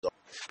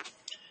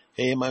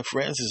Hey, my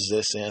friends, this is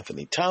S.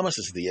 Anthony Thomas.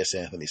 This is the S.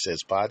 Anthony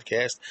Says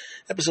podcast,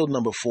 episode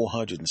number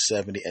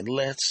 470, and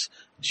let's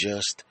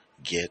just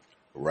get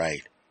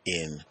right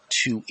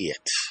into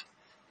it.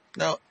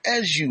 Now,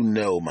 as you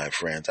know, my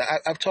friends,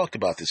 I've talked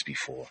about this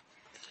before.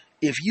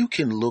 If you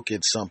can look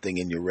at something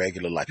in your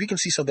regular life, you can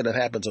see something that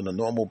happens on a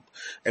normal,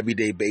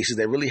 everyday basis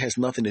that really has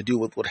nothing to do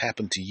with what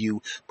happened to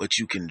you, but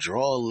you can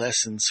draw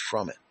lessons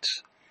from it.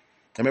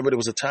 I remember there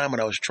was a time when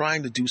I was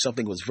trying to do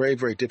something that was very,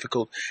 very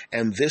difficult,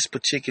 and this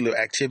particular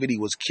activity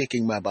was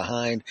kicking my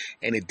behind,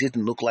 and it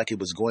didn't look like it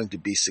was going to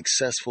be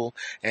successful,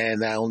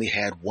 and I only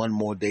had one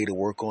more day to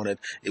work on it.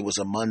 It was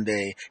a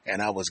Monday,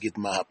 and I was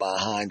getting my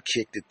behind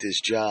kicked at this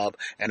job,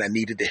 and I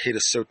needed to hit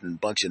a certain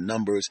bunch of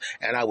numbers,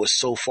 and I was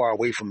so far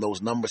away from those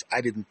numbers,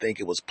 I didn't think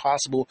it was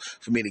possible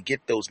for me to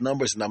get those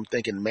numbers, and I'm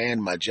thinking, man,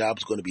 my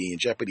job's going to be in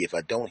jeopardy if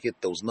I don't hit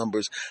those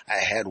numbers. I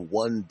had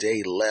one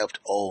day left.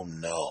 Oh,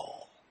 no.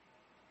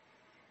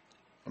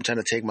 I'm trying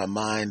to take my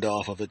mind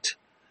off of it,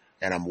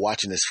 and I'm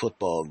watching this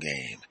football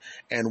game.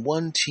 And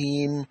one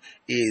team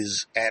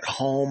is at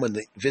home, and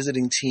the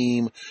visiting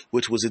team,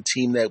 which was a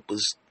team that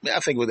was,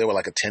 I think they were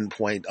like a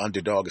 10-point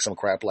underdog or some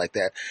crap like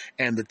that.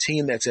 And the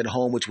team that's at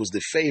home, which was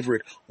the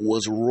favorite,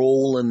 was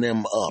rolling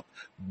them up,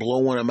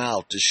 blowing them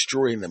out,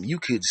 destroying them. You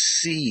could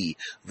see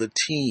the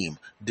team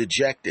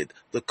dejected,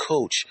 the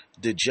coach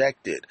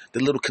dejected,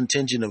 the little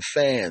contingent of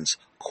fans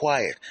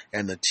quiet,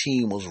 and the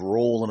team was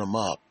rolling them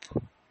up.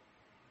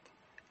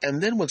 And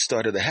then what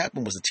started to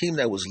happen was the team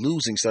that was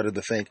losing started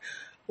to think,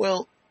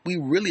 well, we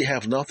really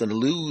have nothing to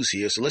lose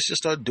here, so let's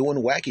just start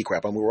doing wacky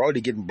crap. I mean, we're already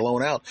getting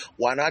blown out.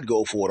 Why not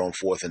go for it on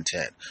 4th and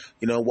 10?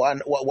 You know,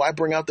 why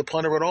bring out the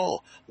punter at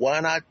all? Why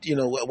not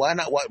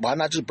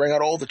just bring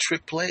out all the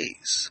trick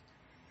plays?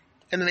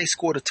 And then they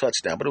scored a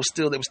touchdown, but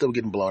they were still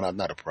getting blown out.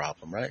 Not a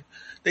problem, right?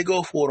 They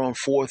go for it on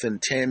 4th and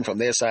 10 from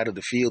their side of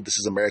the field. This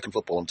is American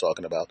football I'm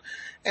talking about.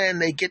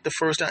 And they get the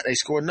first down. They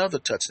score another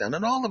touchdown.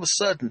 And all of a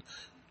sudden,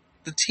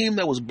 the team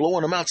that was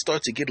blowing them out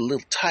starts to get a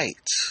little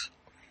tight.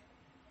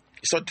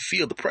 You start to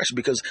feel the pressure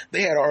because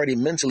they had already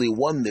mentally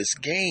won this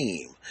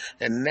game.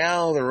 And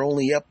now they're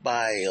only up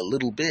by a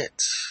little bit.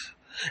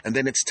 And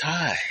then it's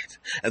tied.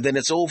 And then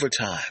it's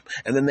overtime.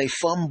 And then they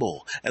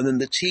fumble. And then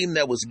the team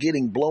that was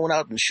getting blown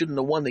out and shouldn't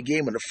have won the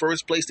game in the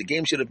first place, the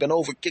game should have been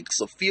over,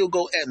 kicks a field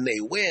goal, and they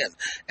win.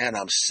 And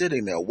I'm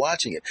sitting there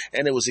watching it.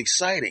 And it was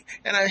exciting.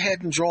 And I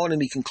hadn't drawn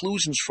any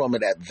conclusions from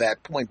it at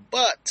that point.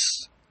 But,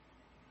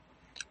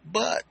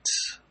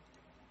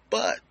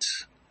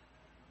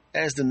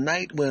 as the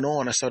night went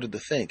on, I started to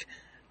think,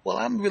 well,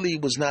 I really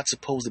was not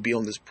supposed to be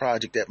on this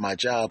project at my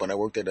job when I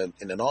worked in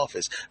an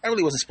office. I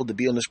really wasn't supposed to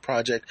be on this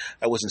project.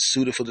 I wasn't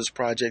suited for this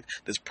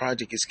project. This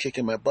project is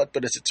kicking my butt.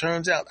 But as it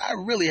turns out, I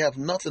really have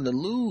nothing to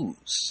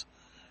lose.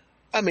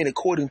 I mean,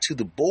 according to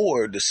the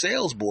board, the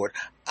sales board,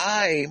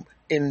 I'm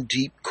in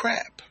deep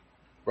crap,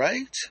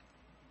 right?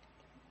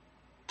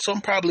 So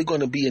I'm probably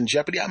going to be in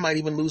jeopardy. I might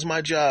even lose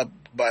my job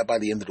by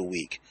the end of the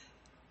week.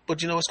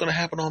 But you know what's going to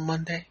happen on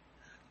Monday?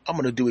 I'm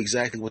going to do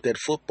exactly what that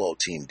football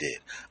team did.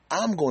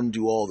 I'm going to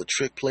do all the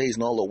trick plays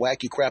and all the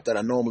wacky crap that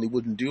I normally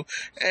wouldn't do.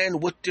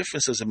 And what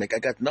difference does it make? I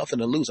got nothing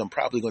to lose. I'm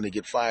probably going to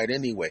get fired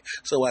anyway.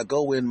 So I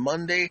go in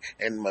Monday,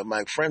 and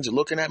my friends are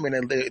looking at me,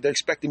 and they're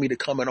expecting me to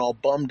come in all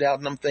bummed out.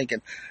 And I'm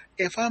thinking,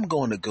 if I'm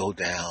going to go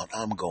down,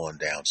 I'm going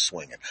down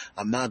swinging.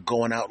 I'm not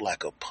going out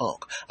like a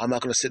punk. I'm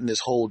not going to sit in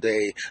this whole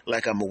day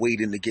like I'm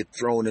waiting to get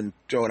thrown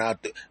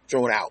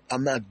out.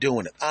 I'm not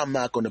doing it. I'm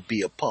not going to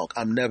be a punk.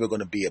 I'm never going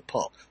to be a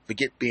punk.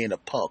 Forget being a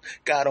punk.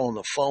 Got on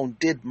the phone,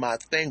 did my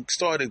thing,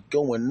 started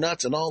going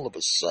nuts, and all of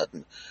a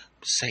sudden,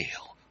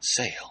 sale.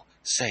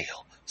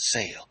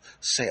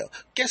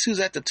 Guess who's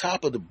at the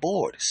top of the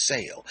board?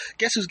 Sale.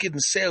 Guess who's getting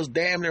sales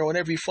damn near on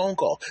every phone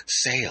call?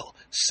 Sale.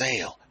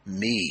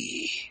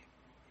 Me.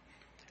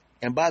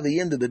 And by the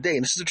end of the day,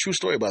 and this is a true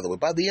story, by the way,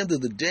 by the end of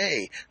the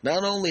day,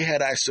 not only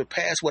had I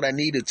surpassed what I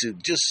needed to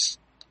just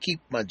keep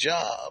my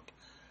job,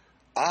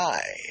 I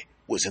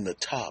was in the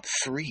top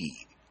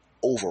 3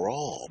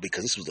 overall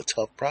because this was a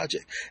tough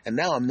project. And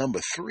now I'm number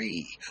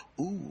 3.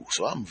 Ooh,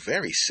 so I'm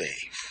very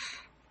safe.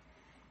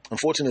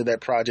 Unfortunately, that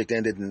project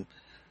ended, and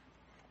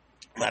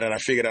now that I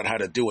figured out how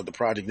to do it, the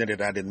project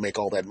ended, I didn't make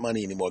all that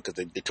money anymore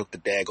because they took the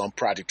daggone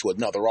project to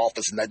another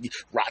office, and that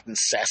rotten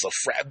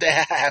sassafras.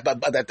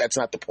 But that's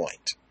not the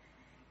point.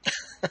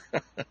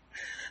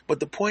 But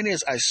the point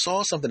is, I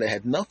saw something that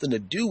had nothing to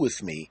do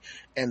with me,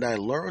 and I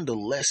learned a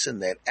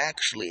lesson that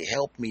actually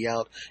helped me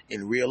out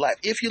in real life.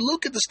 If you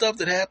look at the stuff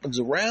that happens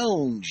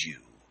around you,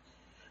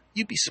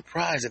 you'd be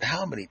surprised at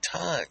how many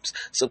times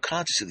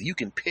subconsciously you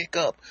can pick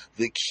up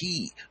the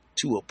key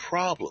to a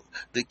problem,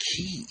 the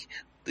key,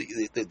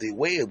 the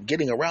way of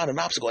getting around an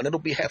obstacle, and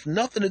it'll have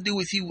nothing to do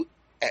with you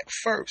at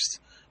first.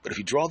 But if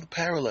you draw the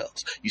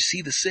parallels, you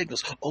see the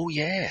signals. Oh,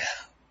 yeah.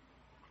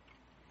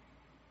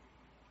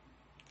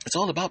 It's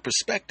all about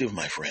perspective,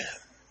 my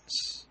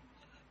friends,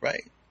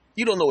 right?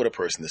 You don't know what a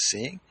person is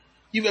seeing.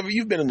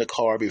 You've been in the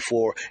car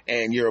before,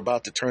 and you're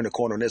about to turn the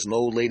corner, and there's an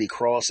old lady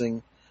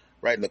crossing,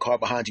 right? And the car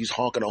behind you's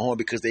honking a horn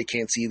because they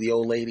can't see the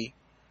old lady.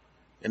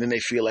 And then they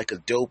feel like a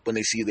dope when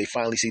they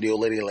finally see the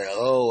old lady, like,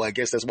 oh, I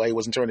guess that's why he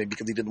wasn't turning,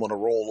 because he didn't want to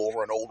roll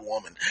over an old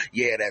woman.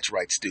 Yeah, that's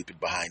right, stupid,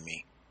 behind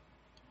me.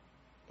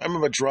 I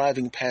remember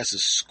driving past a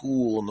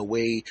school on the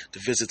way to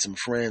visit some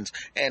friends,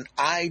 and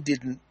I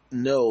didn't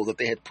know that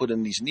they had put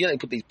in these,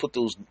 they put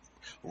those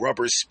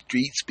rubber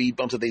street speed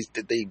bumps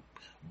that they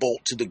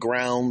bolt to the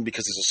ground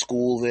because there's a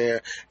school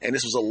there, and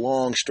this was a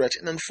long stretch.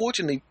 And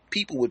unfortunately,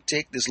 people would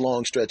take this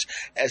long stretch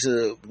as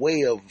a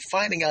way of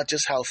finding out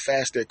just how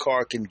fast their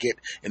car can get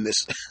in this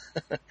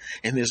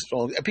in this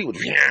long. People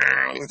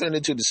would turn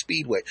into the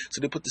speedway,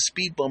 so they put the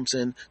speed bumps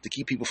in to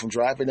keep people from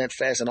driving that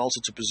fast, and also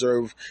to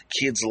preserve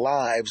kids'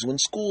 lives when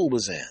school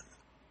was in.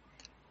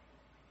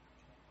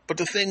 But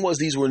the thing was,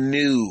 these were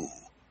new.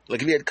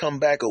 Like if you had come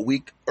back a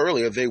week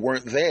earlier, they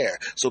weren't there,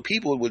 so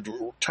people would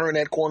turn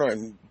that corner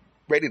and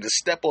ready to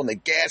step on the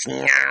gas.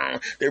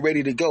 They're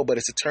ready to go. But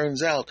as it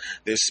turns out,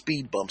 there's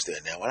speed bumps there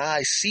now. And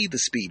I see the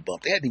speed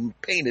bump. They hadn't even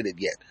painted it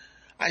yet.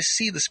 I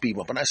see the speed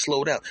bump, and I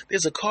slow down.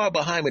 There's a car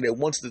behind me that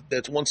wants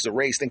the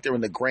race. Think they're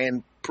in the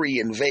Grand Prix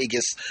in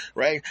Vegas,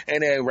 right?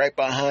 And then right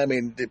behind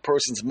me, the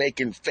person's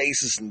making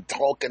faces and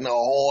talking the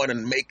horn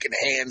and making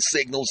hand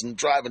signals and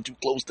driving too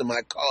close to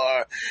my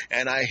car.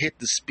 And I hit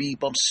the speed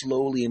bump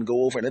slowly and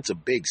go over, and it's a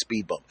big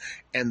speed bump.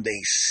 And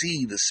they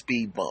see the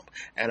speed bump,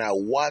 and I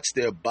watch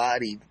their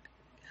body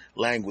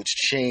language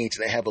change.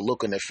 They have a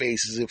look on their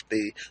face as if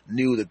they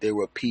knew that they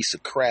were a piece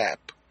of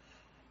crap.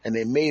 And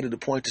they made it a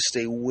point to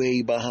stay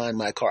way behind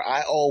my car.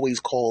 I always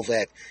call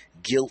that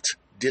guilt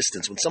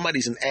distance. When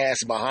somebody's an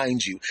ass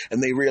behind you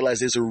and they realize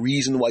there's a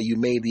reason why you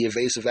made the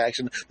evasive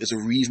action, there's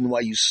a reason why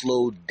you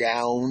slowed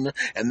down,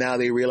 and now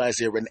they realize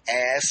they're an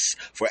ass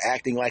for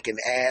acting like an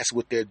ass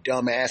with their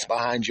dumb ass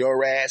behind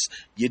your ass.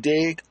 You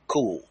dig?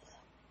 Cool.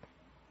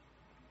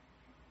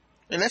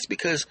 And that's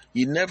because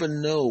you never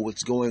know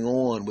what's going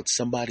on with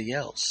somebody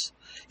else.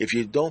 If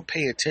you don't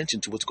pay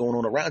attention to what's going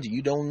on around you,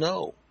 you don't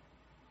know.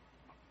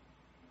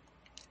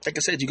 Like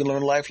I said, you can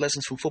learn life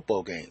lessons from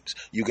football games.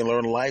 You can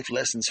learn life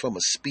lessons from a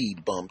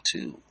speed bump,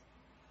 too.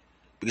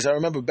 Because I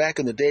remember back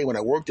in the day when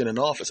I worked in an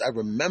office, I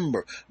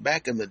remember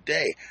back in the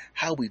day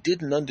how we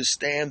didn't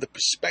understand the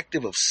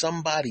perspective of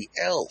somebody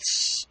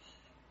else.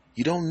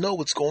 You don't know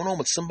what's going on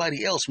with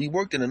somebody else. We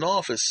worked in an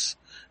office,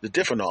 a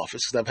different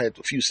office, because I've had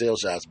a few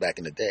sales jobs back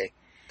in the day.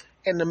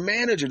 And the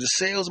manager, the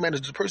sales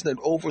manager, the person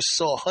that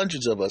oversaw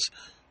hundreds of us,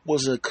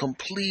 was a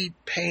complete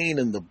pain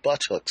in the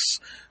buttocks.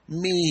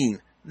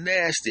 Mean,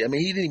 nasty. I mean,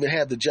 he didn't even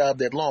have the job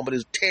that long, but he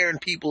was tearing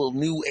people a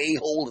new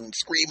a-hole and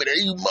screaming,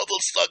 "Hey, you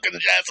mother-sucking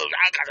jasses."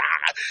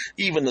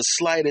 Even the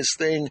slightest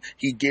thing,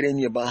 he'd get in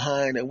your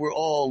behind, and we're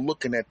all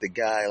looking at the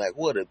guy like,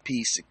 what a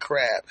piece of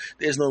crap.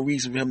 There's no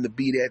reason for him to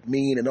be that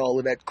mean and all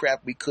of that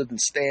crap. We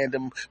couldn't stand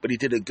him, but he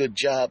did a good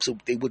job so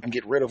they wouldn't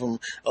get rid of him.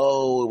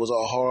 Oh, it was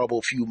a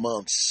horrible few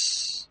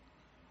months.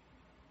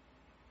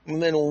 And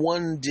then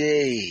one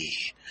day,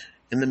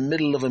 in the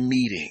middle of a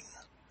meeting,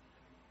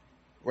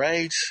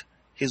 right,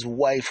 his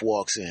wife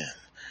walks in,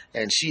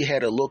 and she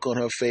had a look on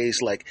her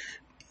face like,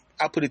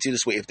 I'll put it to you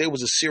this way, if there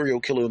was a serial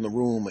killer in the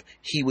room,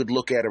 he would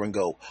look at her and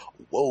go,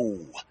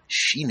 whoa,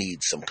 she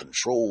needs some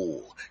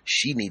control.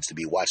 She needs to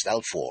be watched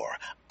out for.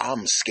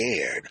 I'm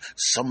scared.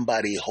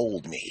 Somebody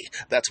hold me.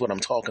 That's what I'm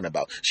talking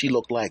about. She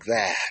looked like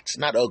that.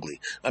 Not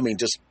ugly. I mean,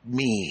 just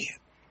mean.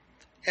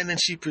 And then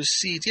she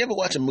proceeds. You ever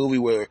watch a movie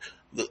where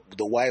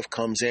the wife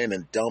comes in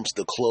and dumps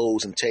the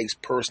clothes and takes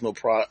personal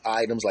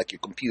items like your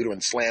computer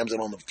and slams it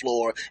on the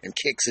floor and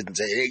kicks it and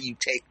says, "Hey, you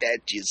take that,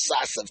 you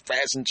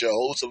sassafras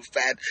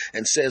Jehoshaphat,"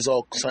 and says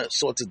all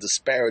sorts of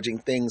disparaging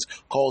things,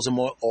 calls him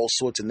all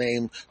sorts of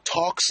names,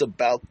 talks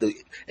about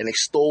and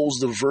extols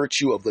the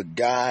virtue of the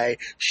guy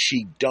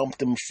she dumped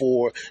him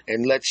for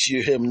and lets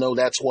him know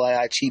that's why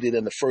I cheated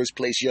in the first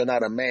place. You're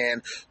not a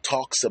man.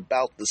 Talks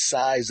about the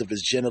size of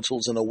his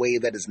genitals in a way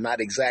that is not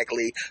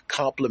exactly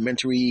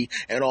complimentary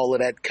and all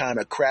of that kind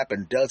of crap,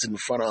 and does it in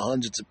front of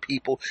hundreds of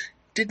people.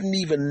 Didn't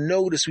even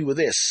notice we were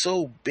there.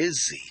 So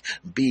busy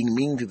being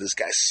mean to this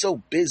guy.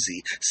 So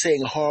busy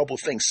saying horrible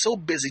things. So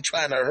busy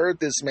trying to hurt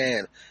this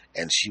man.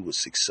 And she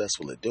was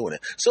successful at doing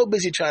it. So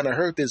busy trying to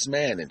hurt this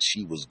man, and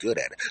she was good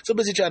at it. So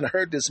busy trying to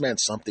hurt this man,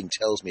 something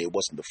tells me it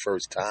wasn't the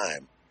first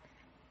time.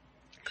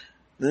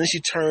 And then she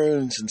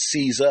turns and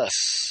sees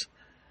us.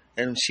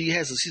 And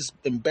she's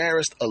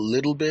embarrassed a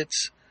little bit.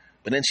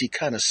 But then she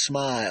kind of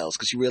smiles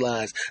because she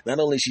realized not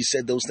only she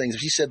said those things,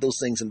 if she said those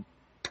things in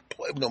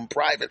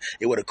private,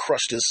 it would have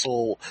crushed his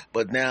soul.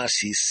 But now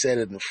she said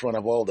it in front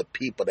of all the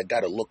people that got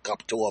to look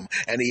up to him,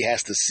 and he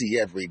has to see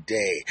every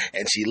day.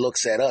 And she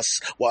looks at us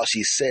while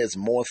she says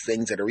more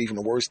things that are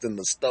even worse than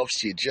the stuff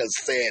she just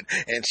said.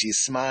 And she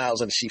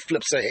smiles and she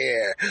flips her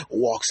hair,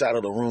 walks out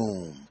of the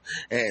room,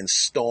 and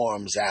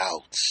storms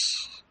out.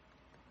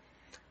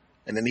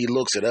 And then he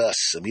looks at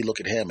us, and we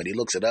look at him, and he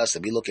looks at us,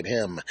 and we look at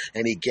him,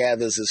 and he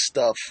gathers his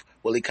stuff.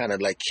 Well, he kind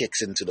of like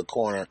kicks into the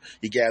corner.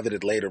 He gathered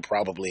it later,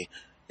 probably.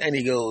 And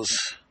he goes,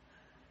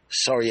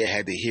 "Sorry I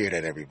had to hear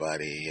that,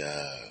 everybody.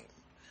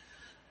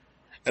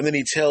 And then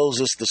he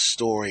tells us the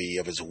story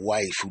of his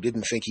wife who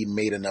didn't think he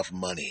made enough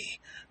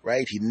money,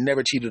 right? He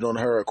never cheated on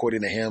her,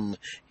 according to him.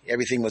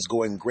 Everything was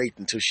going great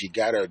until she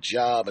got her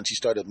job and she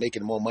started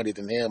making more money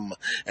than him.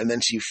 And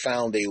then she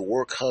found a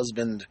work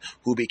husband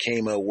who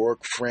became a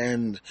work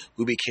friend,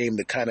 who became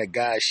the kind of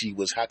guy she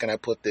was, how can I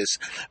put this,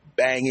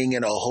 banging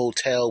in a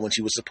hotel when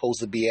she was supposed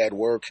to be at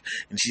work.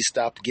 And she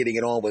stopped getting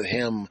it on with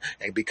him.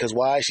 And because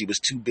why? She was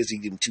too busy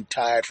and too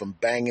tired from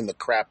banging the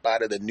crap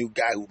out of the new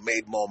guy who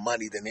made more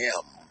money than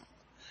him.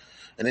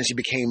 And then she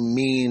became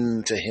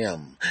mean to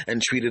him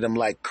and treated him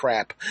like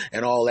crap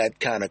and all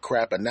that kind of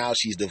crap. And now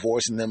she's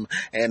divorcing him.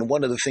 And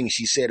one of the things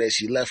she said as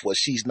she left was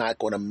she's not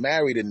going to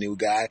marry the new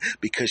guy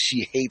because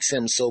she hates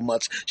him so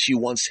much. She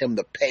wants him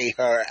to pay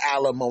her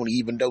alimony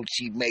even though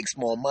she makes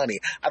more money.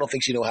 I don't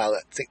think she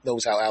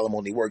knows how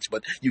alimony works,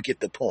 but you get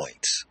the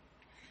point.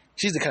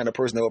 She's the kind of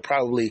person that would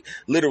probably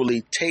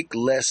literally take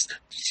less.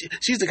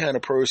 She's the kind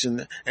of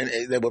person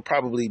that would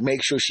probably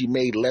make sure she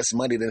made less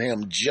money than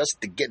him just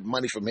to get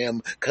money from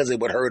him because it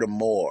would hurt him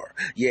more.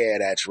 Yeah,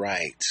 that's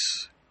right.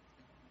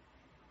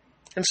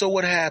 And so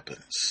what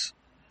happens?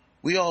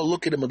 We all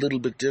look at him a little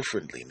bit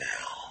differently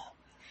now.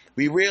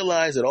 We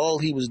realize that all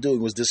he was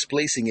doing was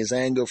displacing his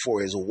anger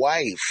for his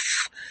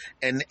wife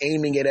and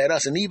aiming it at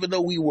us. And even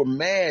though we were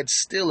mad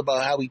still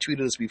about how he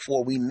treated us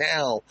before, we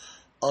now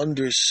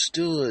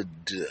understood.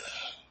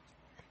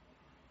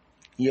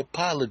 He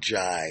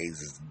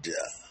apologized.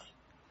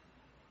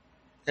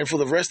 And for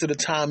the rest of the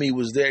time he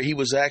was there, he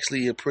was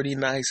actually a pretty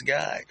nice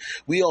guy.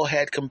 We all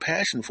had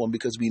compassion for him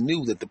because we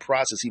knew that the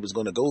process he was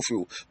going to go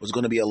through was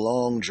going to be a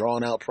long,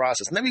 drawn-out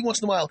process. And every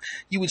once in a while,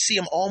 you would see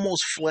him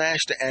almost flash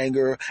to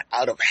anger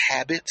out of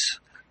habit,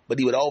 but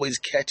he would always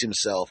catch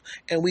himself.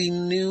 And we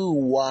knew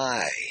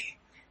why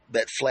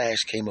that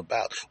flash came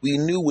about. We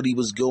knew what he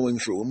was going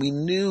through, and we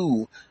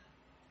knew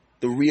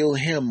the real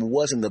him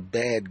wasn't a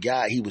bad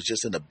guy. He was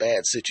just in a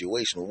bad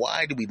situation.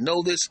 Why do we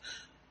know this?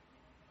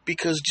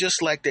 Because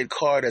just like that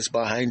car that's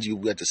behind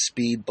you at the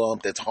speed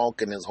bump that's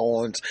honking his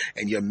horns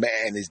and you're mad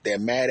and they're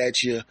mad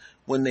at you,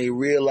 when they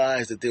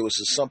realize that there was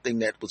something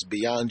that was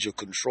beyond your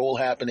control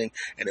happening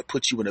and it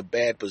puts you in a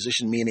bad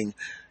position, meaning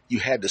you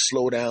had to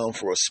slow down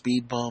for a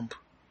speed bump.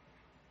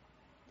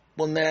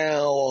 Well,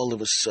 now, all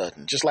of a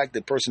sudden, just like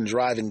the person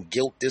driving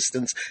guilt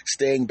distance,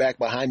 staying back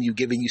behind you,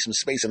 giving you some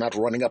space and not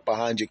running up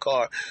behind your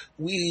car,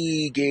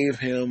 we gave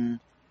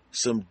him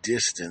some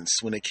distance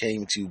when it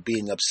came to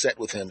being upset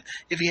with him.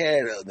 If he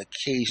had an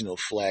occasional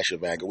flash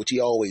of anger, which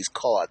he always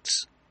caught,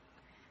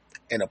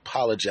 and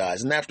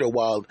apologized. And after a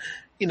while,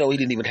 he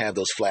didn't even have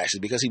those flashes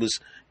because he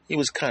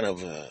was kind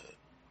of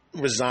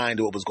resigned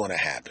to what was going to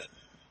happen.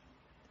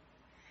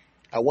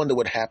 I wonder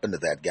what happened to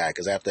that guy,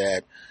 because after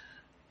that,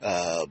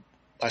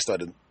 I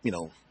started,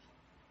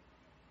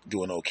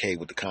 doing okay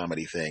with the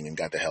comedy thing and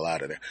got the hell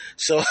out of there.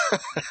 So,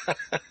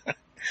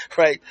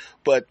 right.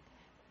 But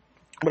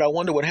I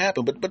wonder what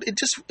happened. But it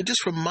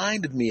just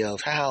reminded me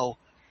of how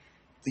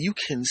you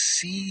can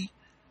see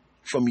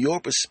from your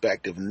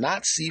perspective,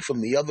 not see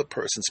from the other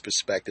person's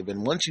perspective.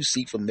 And once you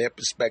see from their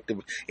perspective,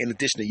 in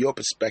addition to your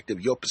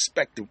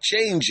perspective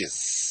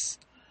changes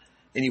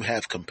and you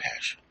have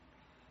compassion.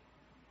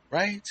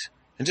 Right?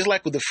 And just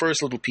like with the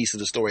first little piece of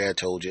the story I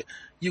told you,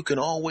 you can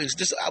always,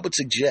 I would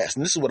suggest,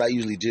 and this is what I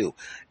usually do,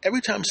 every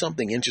time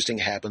something interesting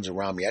happens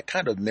around me, I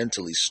kind of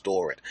mentally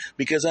store it.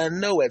 Because I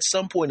know at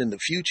some point in the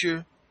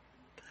future,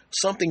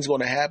 something's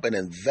going to happen,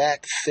 and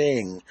that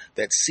thing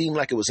that seemed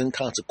like it was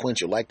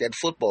inconsequential, like that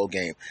football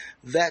game,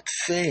 that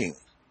thing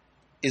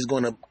is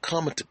going to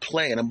come into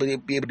play, and I'm going to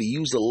be able to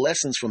use the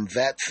lessons from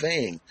that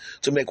thing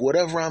to make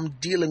whatever I'm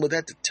dealing with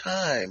at the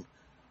time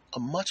a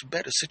much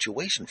better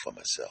situation for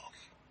myself.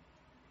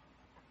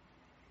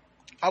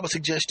 I would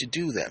suggest you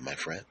do that, my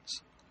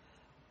friends.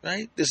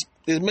 Right? There's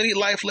many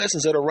life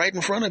lessons that are right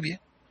in front of you.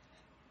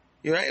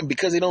 You're right, and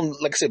because they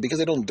don't, like I said, because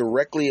they don't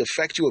directly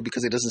affect you, or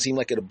because it doesn't seem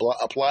like it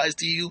applies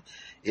to you,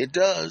 it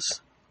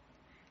does.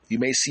 You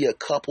may see a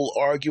couple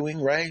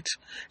arguing, right?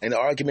 And the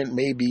argument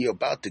may be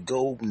about to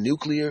go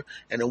nuclear,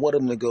 and then one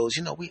of them goes,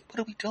 what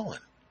are we doing?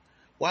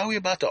 Why are we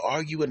about to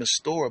argue in a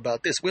store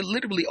about this? We're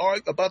literally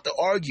about to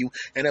argue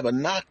and have a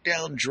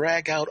knockdown,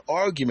 drag-out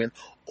argument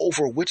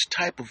over which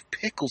type of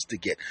pickles to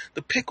get.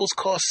 The pickles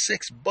cost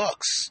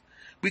 $6.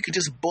 We could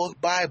just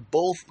buy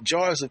both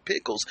jars of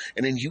pickles,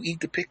 and then you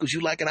eat the pickles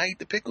you like, and I eat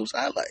the pickles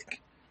I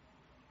like.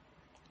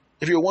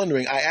 If you're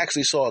wondering, I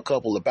actually saw a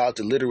couple about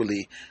to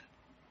literally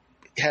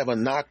have a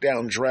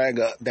knockdown,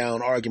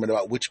 drag-down argument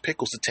about which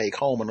pickles to take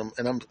home,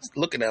 and I'm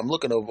looking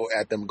over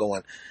at them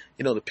going,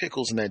 the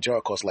pickles in that jar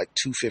cost like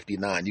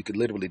 $2.59. You could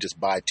literally just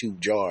buy 2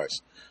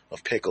 jars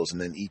of pickles and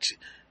then each.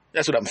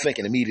 That's what I'm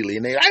thinking immediately.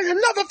 And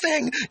another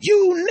thing,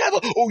 you never.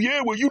 Oh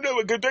yeah, well you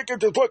never get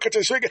the bucket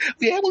to shake it.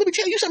 Yeah, well let me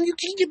tell you something.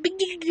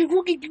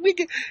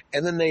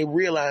 And then they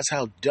realized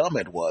how dumb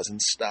it was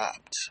and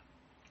stopped.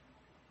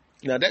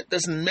 Now that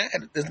doesn't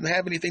matter. It doesn't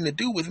have anything to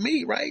do with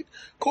me, right?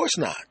 Of course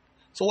not.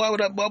 So why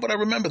would I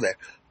remember that?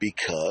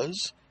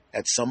 Because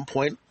at some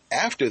point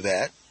after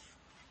that,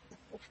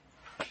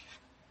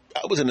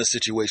 I was in a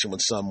situation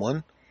with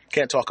someone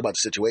Can't talk about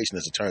the situation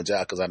as it turns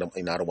out because I don't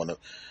want to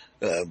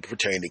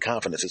portray any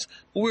confidences.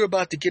 We were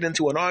about to get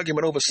into an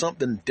argument over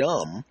something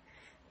dumb.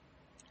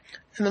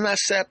 And then I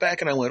sat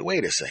back and I went,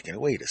 wait a second.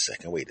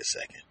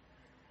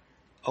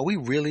 Are we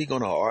really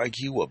going to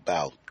argue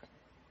about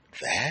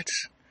that?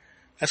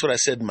 That's what I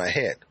said in my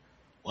head.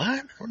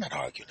 What? We're not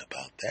arguing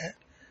about that.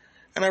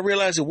 And I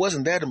realized it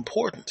wasn't that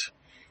important.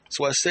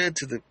 So I said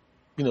to the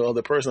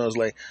other person, I was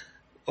like,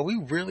 are we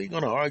really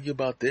going to argue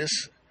about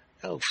this?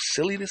 How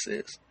silly this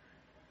is?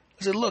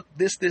 I said, look,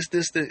 this.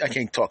 I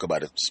can't talk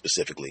about it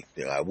specifically.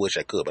 I wish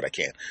I could, but I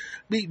can't.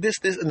 This,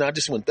 and I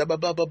just went blah, blah,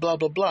 blah, blah, blah,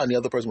 blah, blah. And the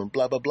other person went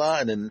blah, blah, blah.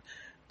 And then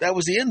that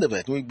was the end of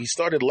it. We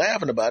started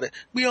laughing about it.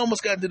 We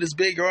almost got into this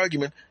big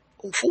argument.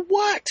 For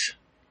what?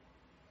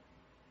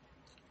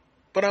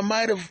 But I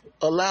might have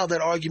allowed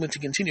that argument to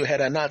continue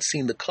had I not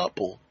seen the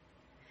couple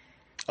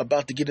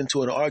about to get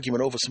into an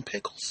argument over some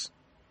pickles.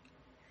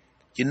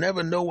 You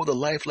never know where the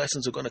life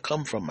lessons are going to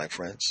come from, my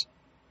friends.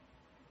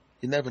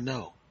 You never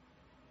know.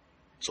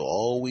 So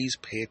always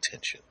pay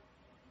attention.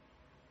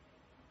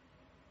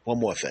 One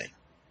more thing.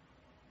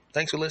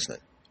 Thanks for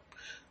listening.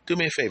 Do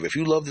me a favor. If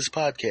you love this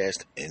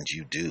podcast, and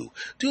you do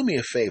me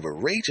a favor.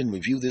 Rate and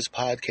review this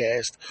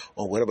podcast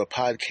on whatever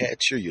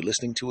podcatcher you're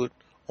listening to it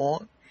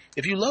on.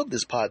 If you love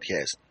this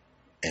podcast,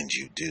 and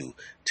you do,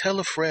 tell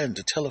a friend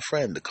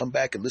to come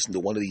back and listen to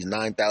one of these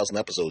 9,000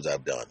 episodes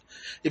I've done.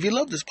 If you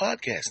love this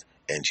podcast,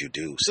 and you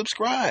do,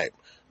 subscribe.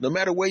 No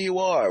matter where you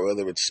are,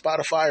 whether it's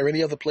Spotify or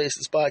any other place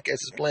this podcast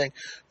is playing,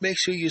 make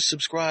sure you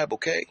subscribe,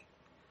 okay?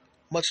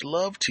 Much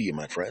love to you,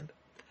 my friend,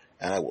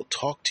 and I will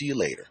talk to you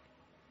later.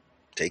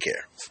 Take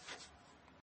care.